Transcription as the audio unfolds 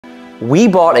we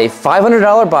bought a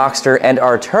 $500 Boxster and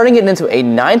are turning it into a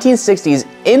 1960s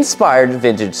inspired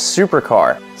vintage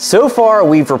supercar. So far,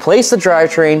 we've replaced the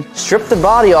drivetrain, stripped the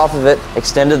body off of it,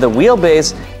 extended the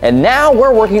wheelbase, and now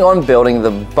we're working on building the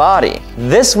body.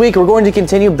 This week, we're going to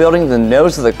continue building the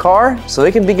nose of the car so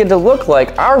it can begin to look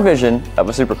like our vision of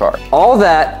a supercar. All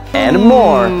that and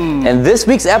more in this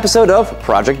week's episode of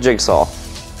Project Jigsaw.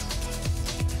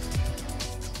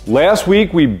 Last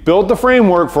week, we built the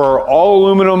framework for our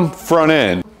all-aluminum front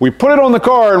end. We put it on the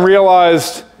car and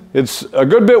realized it's a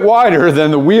good bit wider than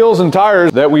the wheels and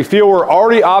tires that we feel were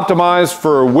already optimized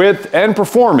for width and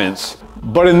performance.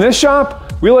 But in this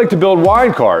shop, we like to build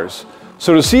wide cars.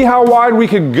 So to see how wide we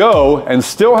could go and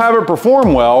still have it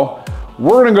perform well,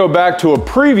 we're gonna go back to a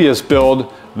previous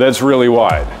build that's really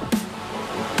wide.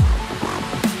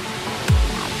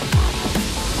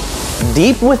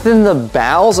 Deep within the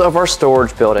bowels of our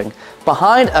storage building,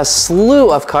 behind a slew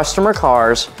of customer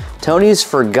cars, Tony's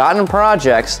forgotten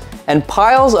projects, and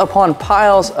piles upon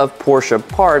piles of Porsche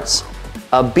parts,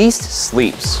 a beast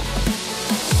sleeps.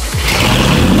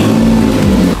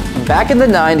 Back in the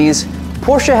 90s,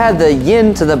 Porsche had the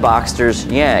yin to the Boxster's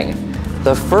yang.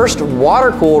 The first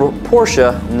water-cooled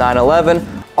Porsche 911,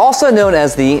 also known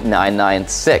as the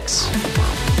 996.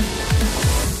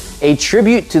 A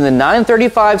tribute to the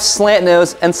 935 slant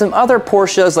nose and some other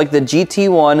Porsches like the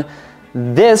GT1,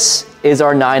 this is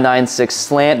our 996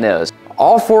 slant nose.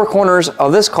 All four corners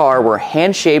of this car were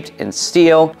hand-shaped in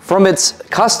steel, from its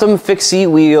custom fixie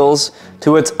wheels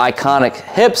to its iconic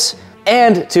hips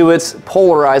and to its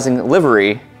polarizing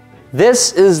livery.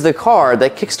 This is the car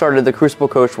that kickstarted the Crucible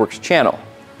Coachworks channel.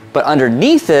 But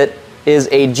underneath it is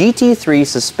a GT3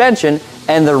 suspension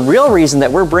and the real reason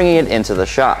that we're bringing it into the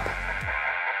shop.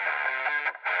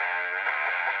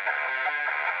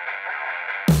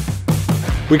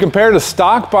 We compared a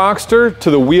stock Boxster to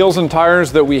the wheels and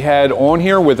tires that we had on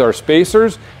here with our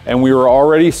spacers, and we were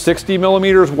already 60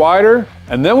 millimeters wider.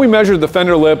 And then we measured the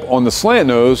fender lip on the slant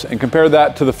nose and compared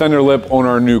that to the fender lip on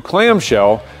our new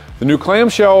clamshell. The new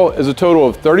clamshell is a total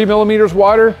of 30 millimeters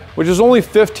wider, which is only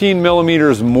 15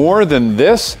 millimeters more than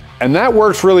this. And that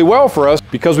works really well for us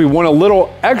because we want a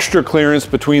little extra clearance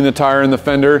between the tire and the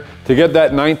fender to get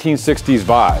that 1960s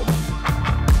vibe.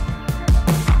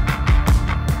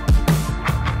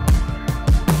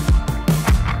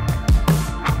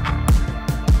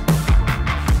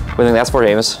 What do you think that's for,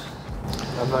 Amos?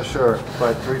 I'm not sure,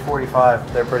 but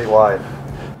 345, they're pretty wide.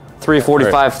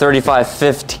 345, 35,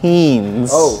 15s.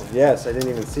 Oh, yes, I didn't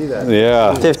even see that.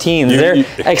 Yeah. 15s,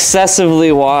 they're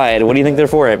excessively wide. What do you think they're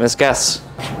for, Amos? Guess.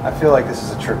 I feel like this is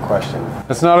a trick question.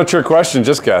 It's not a trick question,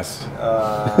 just guess.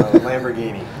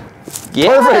 Lamborghini.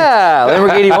 Yeah, perfect.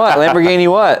 Lamborghini what?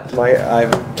 Lamborghini what?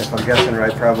 If I'm guessing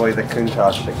right, probably the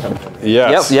Countach that comes in.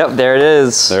 Yes. Yep, there it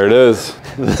is. There it is.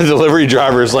 The delivery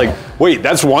driver is like, wait,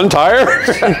 that's one tire?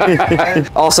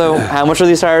 Also, how much are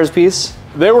these tires a piece?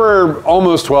 They were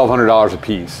almost $1,200 a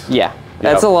piece. Yeah,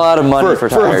 that's a lot of money for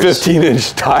tires. For a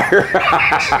 15-inch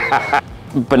tire.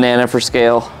 Banana for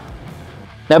scale.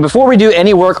 Now, before we do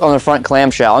any work on the front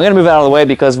clamshell, I'm gonna move out of the way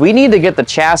because we need to get the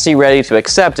chassis ready to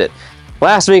accept it.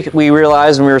 Last week, we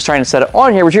realized when we were trying to set it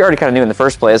on here, which you already kind of knew in the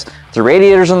first place, the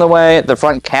radiator's in the way, the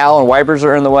front cowl and wipers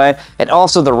are in the way, and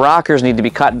also the rockers need to be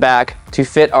cut back to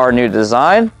fit our new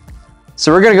design.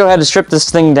 So we're gonna go ahead and strip this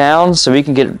thing down so we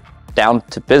can get down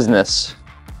to business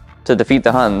to defeat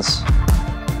the Huns.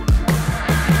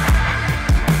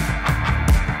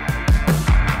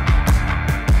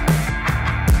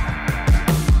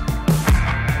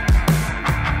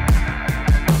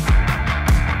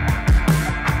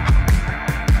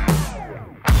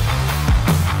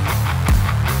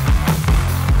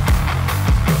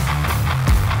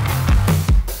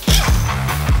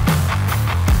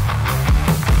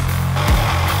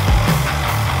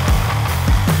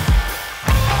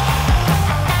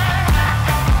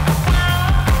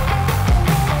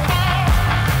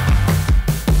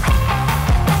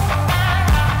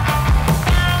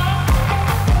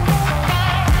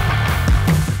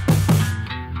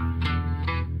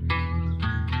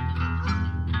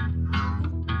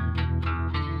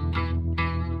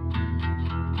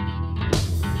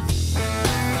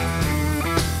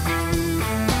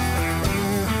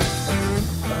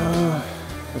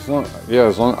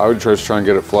 As long I would just try and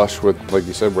get it flush with, like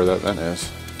you said, where that vent is.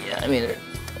 Yeah, I mean, it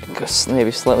goes maybe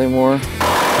slightly more.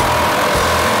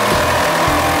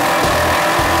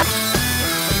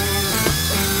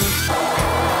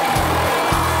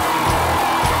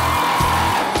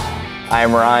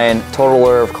 I'm Ryan,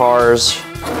 totaler of cars.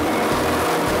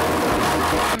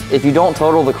 If you don't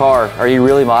total the car, are you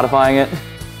really modifying it?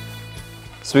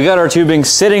 So we got our tubing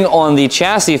sitting on the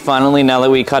chassis finally, now that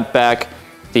we cut back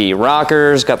the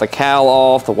rockers, got the cowl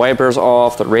off, the wipers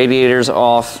off, the radiators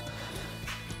off,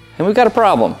 and we've got a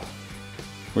problem.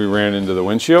 We ran into the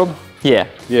windshield? Yeah.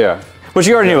 Yeah. Which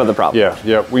you already knew about the problem.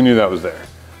 Yeah, we knew that was there.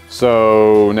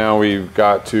 So now we've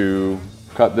got to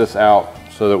cut this out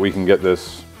so that we can get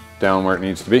this down where it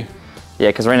needs to be. Yeah,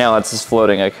 because right now it's just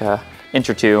floating like an inch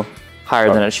or two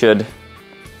higher than it should.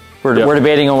 We're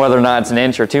debating on whether or not it's an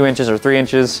inch or 2 inches or 3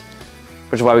 inches,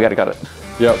 which is why we got to cut it.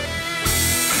 Yep.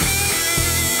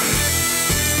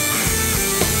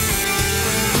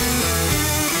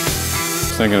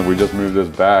 Thinking if we just move this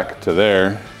back to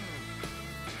there,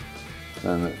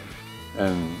 and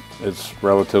it's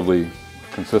relatively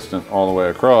consistent all the way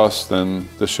across, then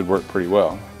this should work pretty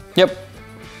well. Yep.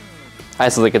 I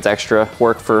still think it's extra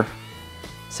work for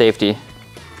safety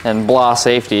and blah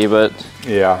safety, but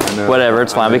yeah, I know. Whatever,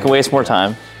 it's fine. We can waste more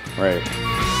time. Right.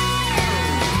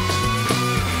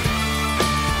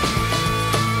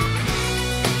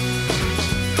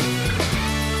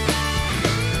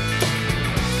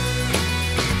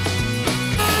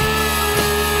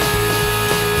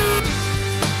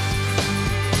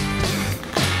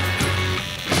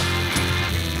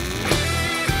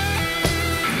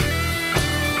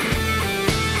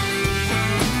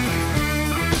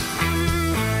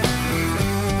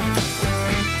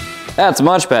 That's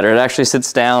much better. It actually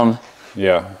sits down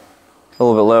a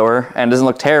little bit lower and doesn't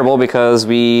look terrible because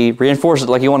we reinforced it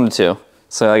like you wanted to.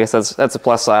 So I guess that's a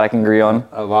plus side I can agree on.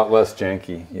 A lot less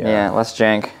janky. Yeah, less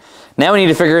jank. Now we need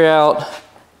to figure out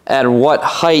at what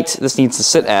height this needs to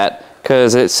sit at,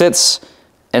 because it sits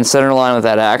in center line with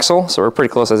that axle, so we're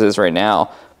pretty close as it is right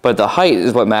now. But the height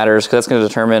is what matters, because that's going to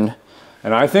determine.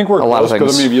 And I think we're close,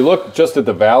 because I mean, if you look just at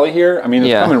the valley here, I mean,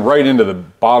 it's coming right into the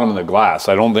bottom of the glass.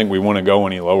 I don't think we want to go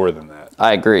any lower than that.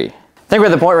 I agree. I think we're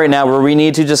at the point right now where we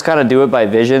need to just kind of do it by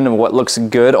vision and what looks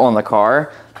good on the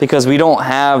car, because we don't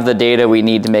have the data we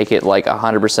need to make it like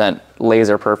 100%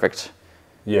 laser perfect.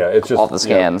 Yeah, it's just off the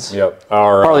scans. Yep.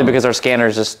 Partly because our scanner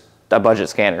is just a budget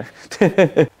scanner.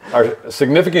 Our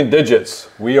significant digits.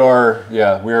 We are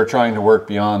trying to work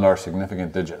beyond our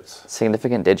significant digits.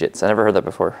 Significant digits. I never heard that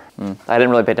before. I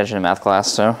didn't really pay attention in math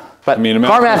class, so. But I mean,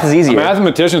 car math is easier. A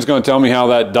mathematician's going to tell me how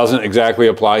that doesn't exactly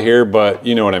apply here, but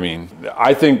you know what I mean.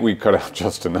 I think we cut out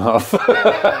just enough.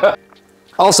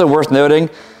 Also worth noting,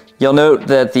 you'll note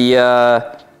that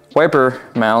the wiper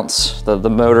mounts, the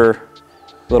motor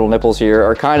little nipples here,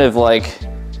 are kind of like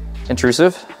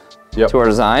intrusive to our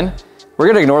design. We're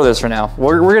gonna ignore this for now.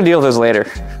 We're gonna deal with this later.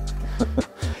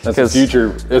 That's a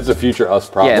future. It's a future us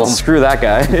problem. Yeah, screw that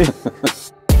guy.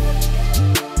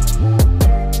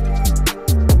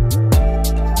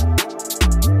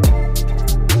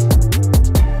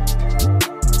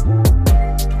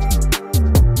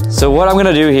 So what I'm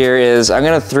gonna do here is I'm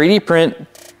gonna 3D print,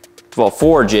 well,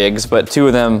 4 jigs, but 2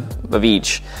 of them of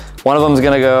each. One of them is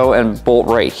gonna go and bolt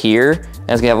right here, and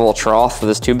it's gonna have a little trough for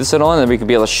this tube to sit on, and then we can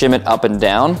be able to shim it up and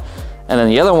down. And then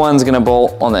the other one's gonna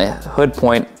bolt on the hood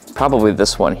point, probably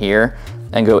this one here,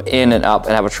 and go in and up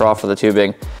and have a trough for the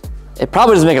tubing. It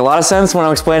probably doesn't make a lot of sense when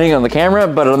I'm explaining it on the camera,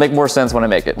 but it'll make more sense when I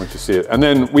make it. Once you see it. And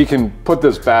then we can put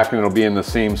this back and it'll be in the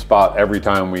same spot every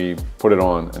time we put it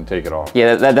on and take it off.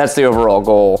 Yeah, that's the overall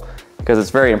goal, because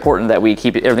it's very important that we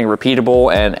keep everything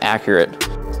repeatable and accurate.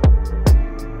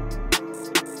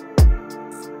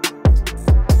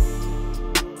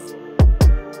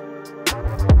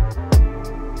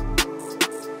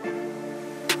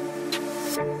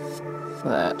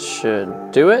 That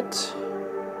should do it.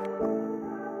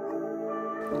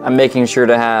 I'm making sure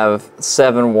to have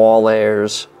 7 wall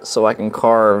layers so I can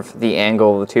carve the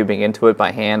angle of the tubing into it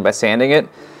by hand by sanding it,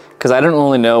 because I don't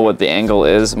really know what the angle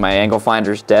is. My angle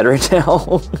finder's dead right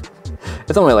now.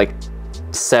 It's only like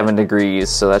 7 degrees,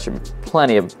 so that should be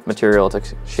plenty of material to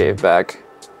shave back,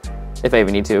 if I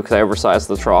even need to, because I oversized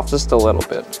the trough just a little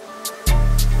bit.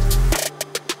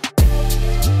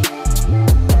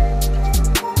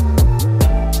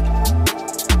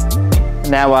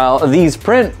 Now while these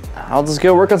print, I'll just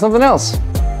go work on something else.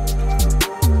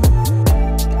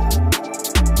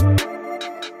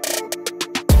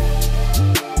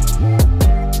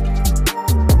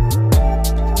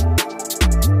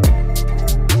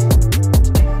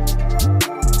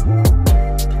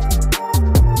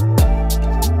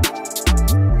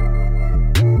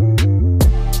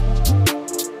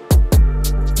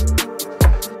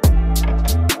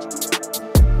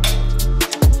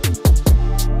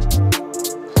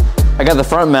 I got the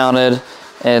front mounted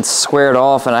and it's squared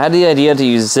off, and I had the idea to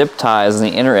use zip ties on the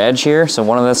inner edge here. So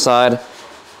one on this side,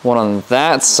 one on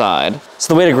that side.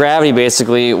 So the weight of gravity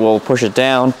basically will push it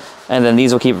down, and then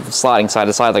these will keep sliding side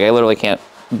to side. Like I literally can't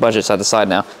budget side to side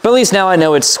now. But at least now I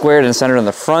know it's squared and centered in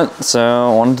the front,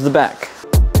 so on to the back.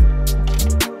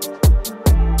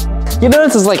 You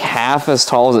notice it's like half as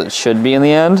tall as it should be in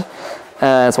the end.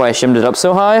 That's why I shimmed it up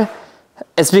so high.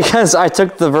 It's because I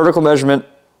took the vertical measurement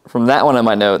from that one in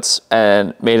my notes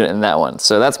and made it in that one.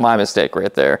 So that's my mistake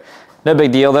right there. No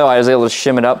big deal though, I was able to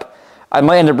shim it up. I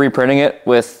might end up reprinting it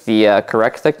with the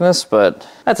correct thickness, but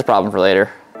that's a problem for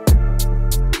later.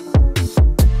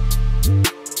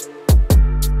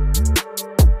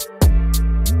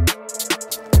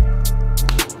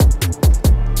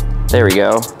 There we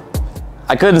go.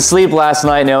 I couldn't sleep last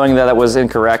night knowing that it was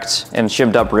incorrect and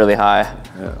shimmed up really high.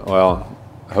 Yeah, well,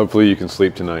 hopefully you can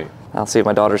sleep tonight. I'll see if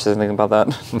my daughter says anything about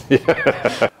that.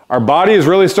 Yeah. Our body is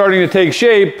really starting to take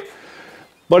shape,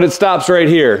 but it stops right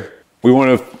here. We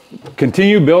want to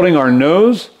continue building our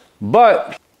nose,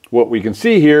 but what we can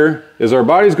see here is our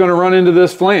body's going to run into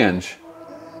this flange.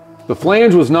 The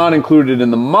flange was not included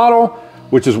in the model,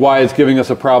 which is why it's giving us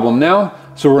a problem now.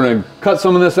 So we're going to cut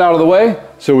some of this out of the way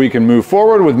so we can move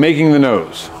forward with making the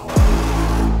nose.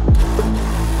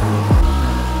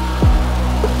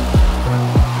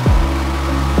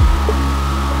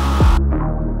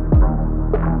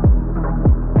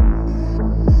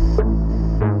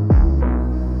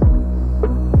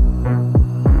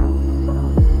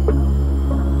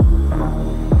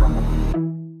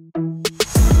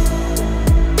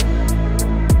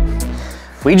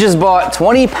 We just bought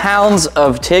 20 pounds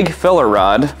of TIG filler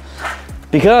rod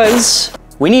because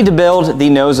we need to build the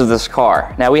nose of this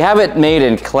car. Now we have it made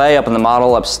in clay up in the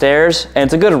model upstairs, and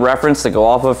it's a good reference to go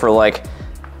off of for like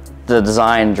the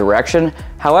design direction.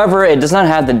 However, it does not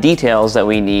have the details that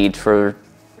we need for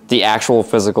the actual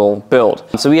physical build.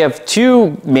 So we have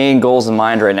two main goals in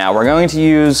mind right now. We're going to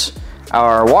use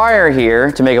our wire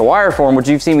here to make a wire form, which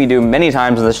you've seen me do many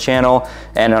times on this channel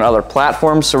and on other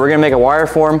platforms. So we're gonna make a wire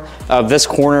form of this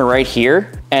corner right here,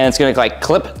 and it's gonna like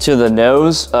clip to the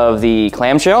nose of the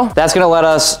clamshell. That's gonna let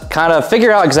us kind of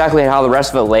figure out exactly how the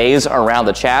rest of it lays around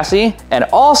the chassis. And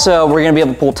also we're gonna be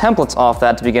able to pull templates off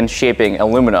that to begin shaping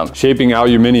aluminum. Shaping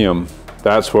aluminum,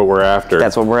 that's what we're after.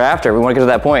 That's what we're after. We wanna get to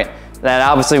that point. Then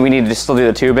obviously we need to still do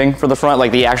the tubing for the front,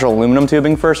 like the actual aluminum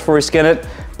tubing first before we skin it.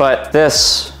 But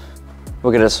this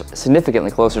will get us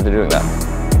significantly closer to doing that.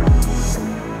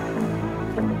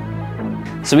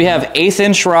 So we have 1/8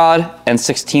 inch rod and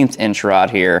 16th inch rod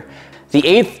here. The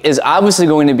 1/8 is obviously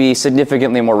going to be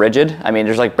significantly more rigid. I mean,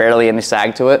 there's like barely any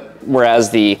sag to it. Whereas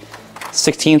the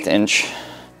 16th inch,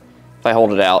 if I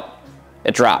hold it out,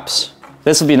 it drops.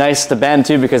 This would be nice to bend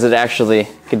too because it actually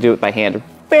could do it by hand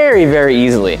very, very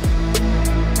easily.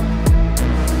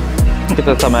 Get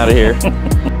that thumb out of here.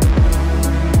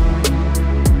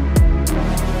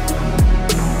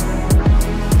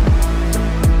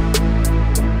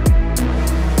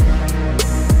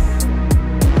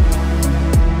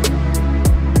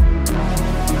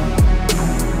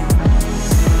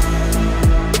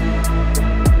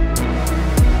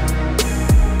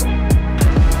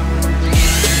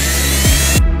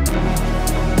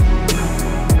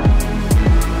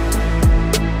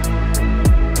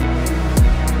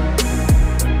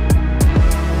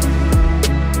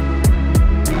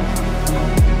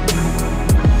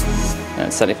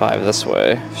 And 75 this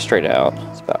way, straight out.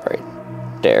 It's about right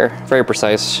there. Very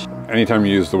precise. Anytime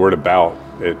you use the word about,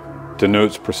 it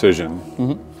denotes precision.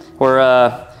 Mm-hmm.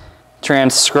 We're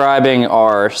transcribing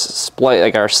our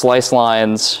slice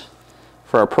lines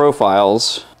for our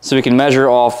profiles so we can measure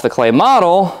off the clay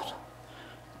model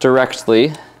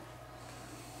directly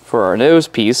for our nose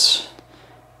piece.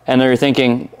 And then you're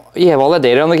thinking, you have all that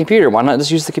data on the computer, why not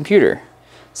just use the computer?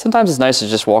 Sometimes it's nice to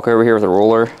just walk over here with a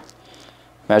ruler,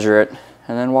 measure it,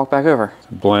 and then walk back over.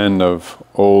 Blend of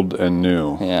old and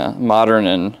new. Yeah, modern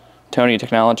and Tony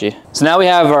technology. So now we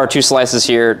have our two slices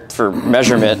here for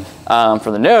measurement.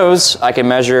 For the nose, I can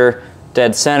measure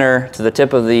dead center to the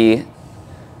tip of the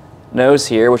nose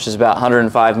here, which is about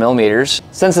 105 millimeters.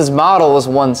 Since this model is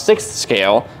 1/6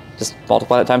 scale, just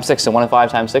multiply that times 6, so 1 and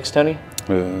 5 times 6, Tony?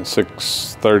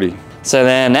 630. So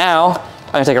then now,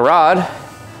 I'm gonna take a rod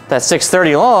that's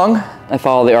 630 long, and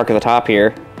follow the arc of the top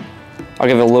here. I'll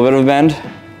give it a little bit of a bend,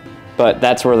 but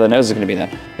that's where the nose is gonna be then,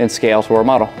 in scale to our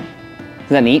model. Isn't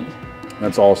that neat?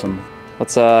 That's awesome.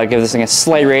 Let's give this thing a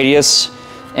slight radius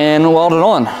and weld it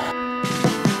on.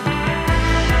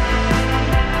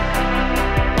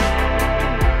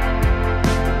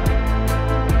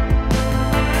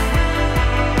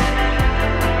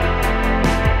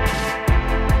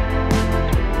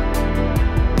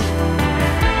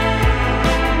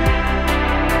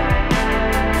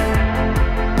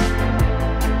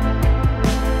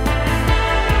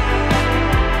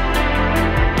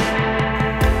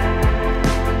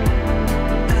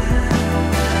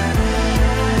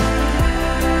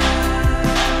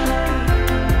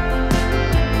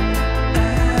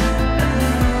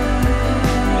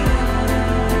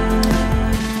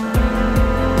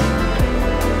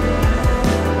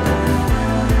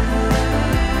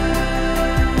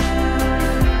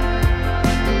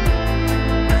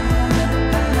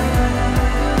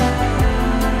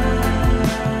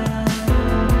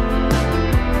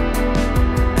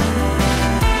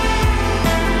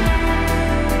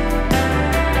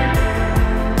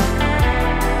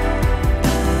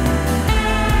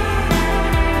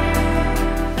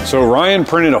 So Ryan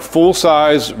printed a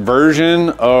full-size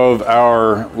version of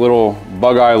our little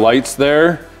bug eye lights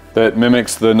there that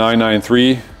mimics the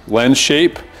 993 lens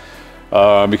shape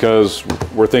because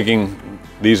we're thinking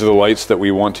these are the lights that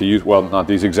we want to use. Well, not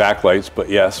these exact lights, but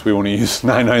yes, we want to use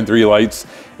 993 lights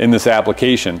in this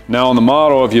application. Now on the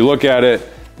model, if you look at it,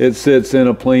 it sits in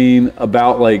a plane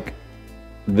about like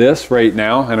this right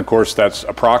now. And of course that's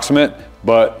approximate,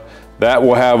 but that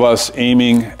will have us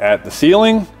aiming at the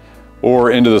ceiling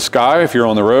or into the sky. If you're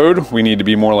on the road, we need to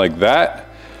be more like that.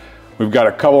 We've got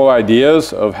a couple of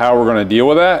ideas of how we're going to deal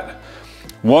with that.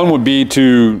 One would be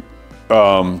to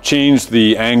change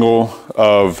the angle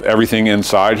of everything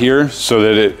inside here so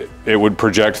that it would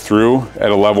project through at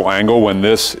a level angle when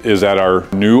this is at our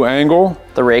new angle.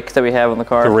 The rake that we have in the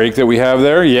car? The rake that we have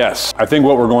there, yes. I think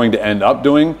what we're going to end up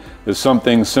doing is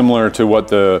something similar to what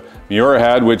the Miura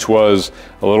had, which was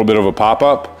a little bit of a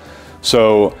pop-up.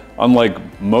 So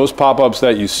unlike most pop-ups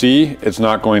that you see, it's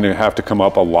not going to have to come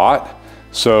up a lot.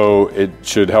 So it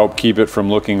should help keep it from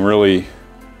looking really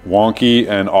wonky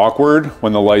and awkward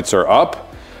when the lights are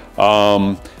up.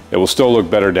 It will still look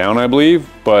better down, I believe,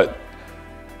 but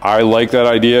I like that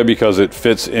idea because it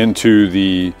fits into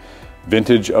the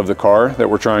vintage of the car that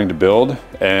we're trying to build,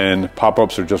 and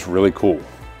pop-ups are just really cool.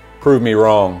 Prove me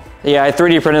wrong. Yeah, I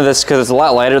 3D printed this because it's a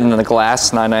lot lighter than the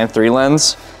glass 993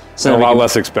 lens. So and a lot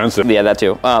less expensive. Yeah, that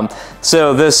too.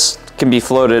 So this can be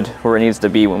floated where it needs to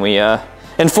be when we,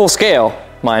 in full scale,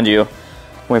 mind you,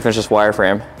 when we finish this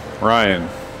wireframe. Ryan,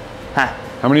 huh.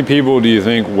 How many people do you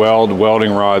think weld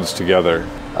welding rods together?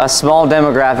 A small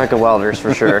demographic of welders,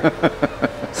 for sure.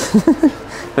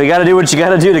 But you gotta do what you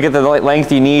gotta do to get the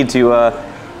length you need to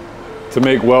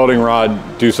make welding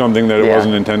rod do something that it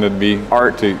wasn't intended to be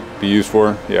art to be used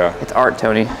for. Yeah. It's art,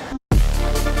 Tony.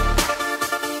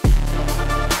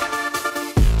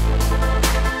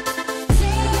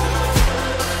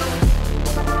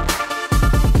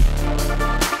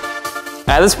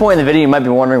 At this point in the video, you might be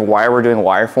wondering why we're doing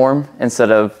wireform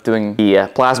instead of doing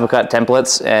the plasma cut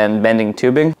templates and bending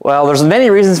tubing. Well, there's many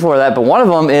reasons for that, but one of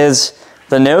them is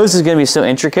the nose is going to be so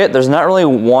intricate. There's not really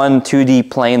one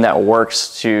 2D plane that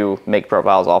works to make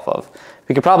profiles off of.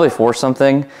 We could probably force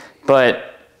something,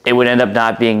 but it would end up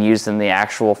not being used in the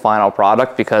actual final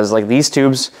product because like these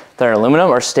tubes that are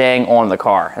aluminum are staying on the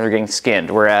car and they're getting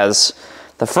skinned. Whereas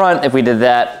the front, if we did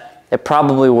that, it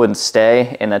probably wouldn't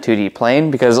stay in a 2D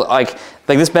plane because like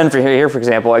this bend for here, for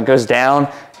example, it goes down,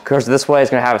 goes this way,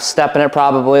 it's gonna have a step in it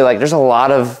probably. Like there's a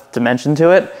lot of dimension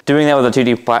to it. Doing that with a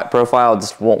 2D profile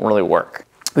just won't really work.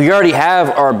 We already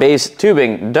have our base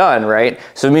tubing done, right?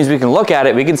 So it means we can look at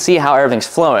it, we can see how everything's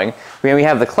flowing. We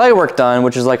have the clay work done,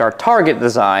 which is like our target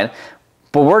design,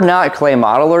 but we're not clay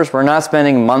modelers. We're not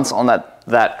spending months on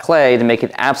that clay to make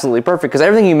it absolutely perfect because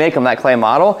everything you make on that clay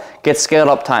model gets scaled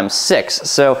up times 6.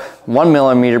 So 1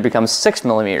 millimeter becomes 6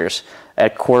 millimeters. A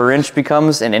 1/4 inch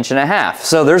becomes 1.5 inches.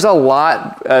 So there's a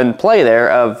lot in play there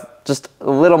of just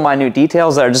little minute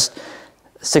details that are just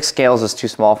 6 scales is too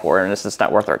small for, and it's just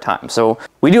not worth our time. So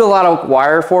we do a lot of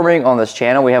wire forming on this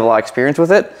channel. We have a lot of experience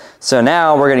with it. So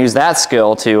now we're gonna use that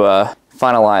skill to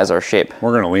finalize our shape.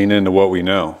 We're gonna lean into what we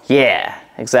know. Yeah,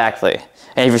 exactly.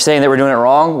 And if you're saying that we're doing it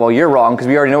wrong, well, you're wrong because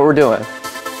we already know what we're doing.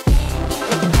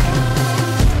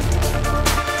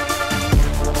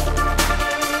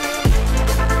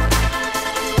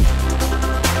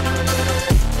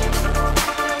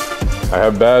 I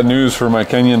have bad news for my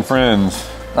Kenyan friends.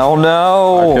 Oh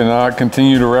no. I cannot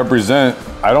continue to represent.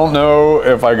 I don't know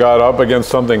if I got up against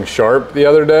something sharp the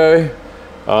other day,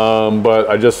 but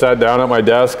I just sat down at my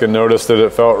desk and noticed that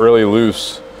it felt really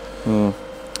loose.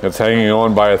 It's hanging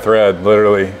on by a thread,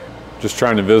 literally. Just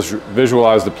trying to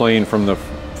visualize the plane from the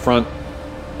front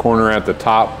corner at the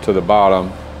top to the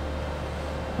bottom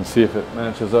and see if it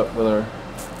matches up with our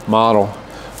model.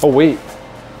 Oh wait.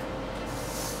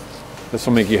 This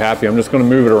will make you happy. I'm just going to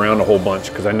move it around a whole bunch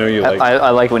because I know you like. I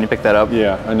like when you pick that up.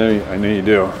 Yeah, I know you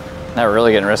do. Now we're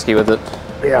really getting risky with it.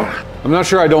 Yeah. I'm not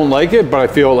sure I don't like it, but I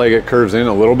feel like it curves in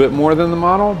a little bit more than the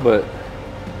model. But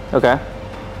okay.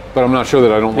 But I'm not sure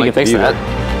that I don't like it either. We can fix that.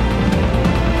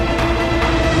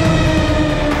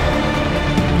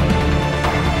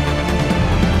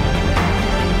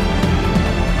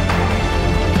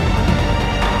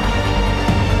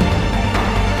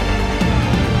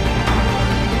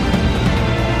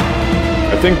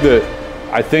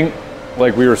 I think,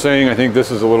 like we were saying, I think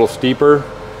this is a little steeper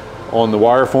on the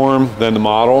wire form than the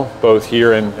model, both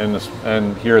here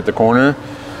and here at the corner.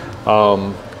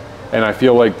 And I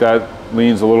feel like that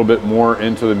leans a little bit more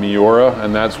into the Miura,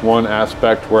 and that's one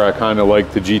aspect where I kind of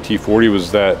like the GT40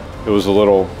 was that it was a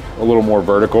little more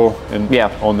vertical and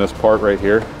on this part right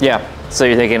here. Yeah. So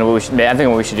you're thinking, I think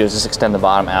what we should do is just extend the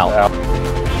bottom out.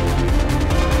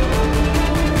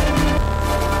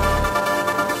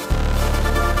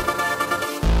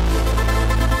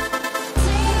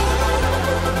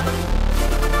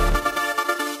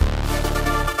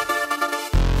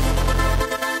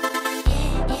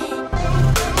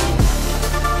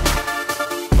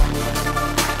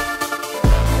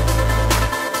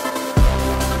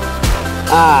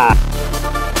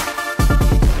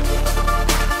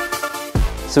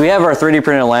 So we have our 3D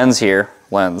printed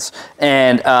lens,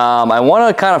 and I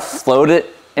want to kind of float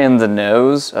it in the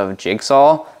nose of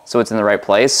Jigsaw so it's in the right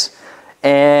place.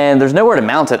 And there's nowhere to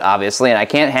mount it, obviously, and I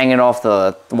can't hang it off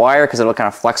the wire because it'll kind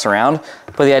of flex around.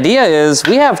 But the idea is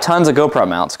we have tons of GoPro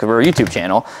mounts because we're a YouTube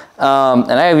channel,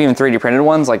 and I have even 3D printed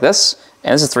ones like this,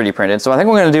 and this is 3D printed. So I think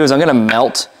what I'm going to do is I'm going to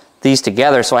melt these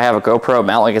together so I have a GoPro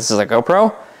mount like this is a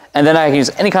GoPro. And then I can use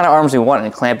any kind of arms we want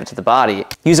and clamp it to the body.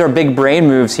 Use our big brain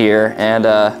moves here, and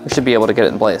we should be able to get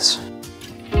it in place.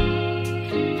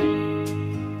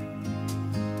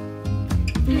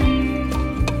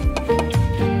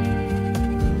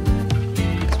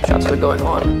 Some shots are going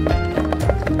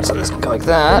on. So this can go like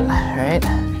that, right?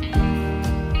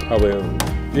 Probably,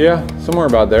 yeah, somewhere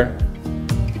about there.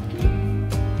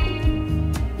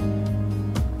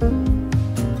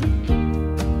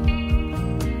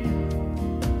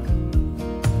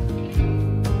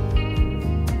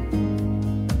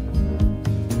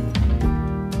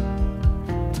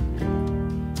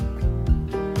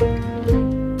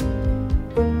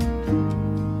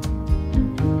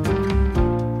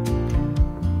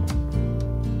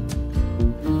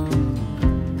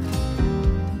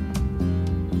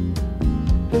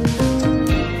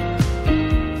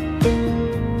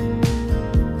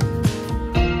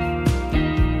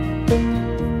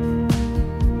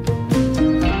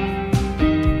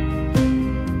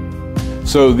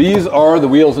 So these are the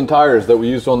wheels and tires that we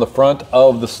used on the front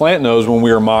of the slant nose when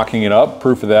we were mocking it up.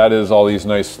 Proof of that is all these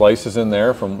nice slices in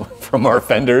there from our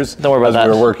fenders. Don't worry about that.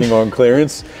 As we were working on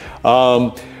clearance.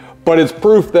 But it's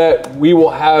proof that we will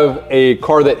have a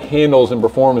car that handles and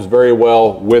performs very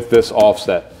well with this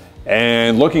offset.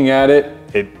 And looking at it,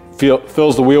 it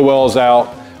fills the wheel wells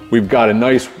out. We've got a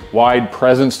nice wide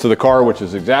presence to the car, which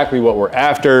is exactly what we're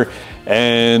after.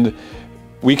 And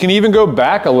we can even go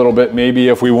back a little bit, maybe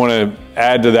if we want to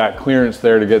add to that clearance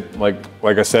there to get, like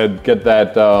I said, get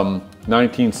that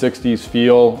 1960s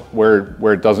feel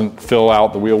where it doesn't fill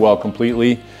out the wheel well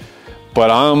completely.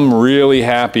 But I'm really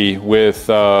happy with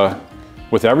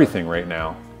everything right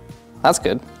now. That's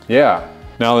good. Yeah.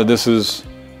 Now that this is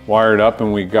wired up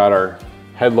and we got our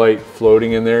headlight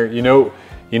floating in there, you know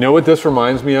what this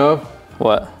reminds me of?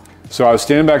 What? So I was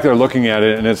standing back there looking at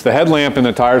it, and it's the headlamp and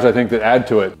the tires, I think, that add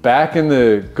to it. Back in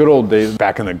the good old days,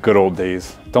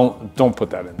 don't put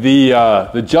that in.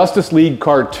 The Justice League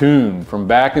cartoon from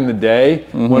back in the day,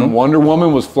 when Wonder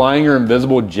Woman was flying her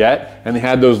invisible jet, and they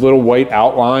had those little white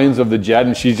outlines of the jet,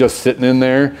 and she's just sitting in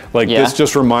there. Like, this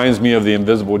just reminds me of the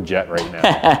invisible jet right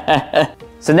now.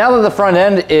 So now that the front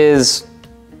end is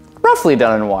roughly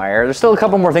done in wire, there's still a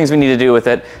couple more things we need to do with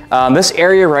it. This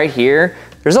area right here,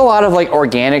 there's a lot of like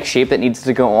organic shape that needs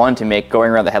to go on to make going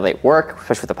around the headlight work,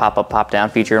 especially with the pop-up, pop-down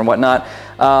feature and whatnot.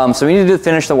 So we need to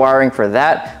finish the wiring for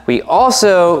that. We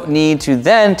also need to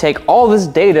then take all this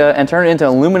data and turn it into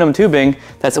aluminum tubing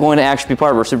that's going to actually be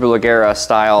part of our Supercar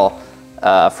style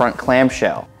front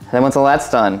clamshell. And then once all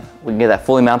that's done, we can get that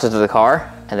fully mounted to the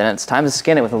car, and then it's time to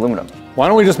skin it with aluminum. Why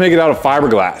don't we just make it out of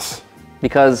fiberglass?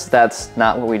 Because that's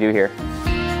not what we do here.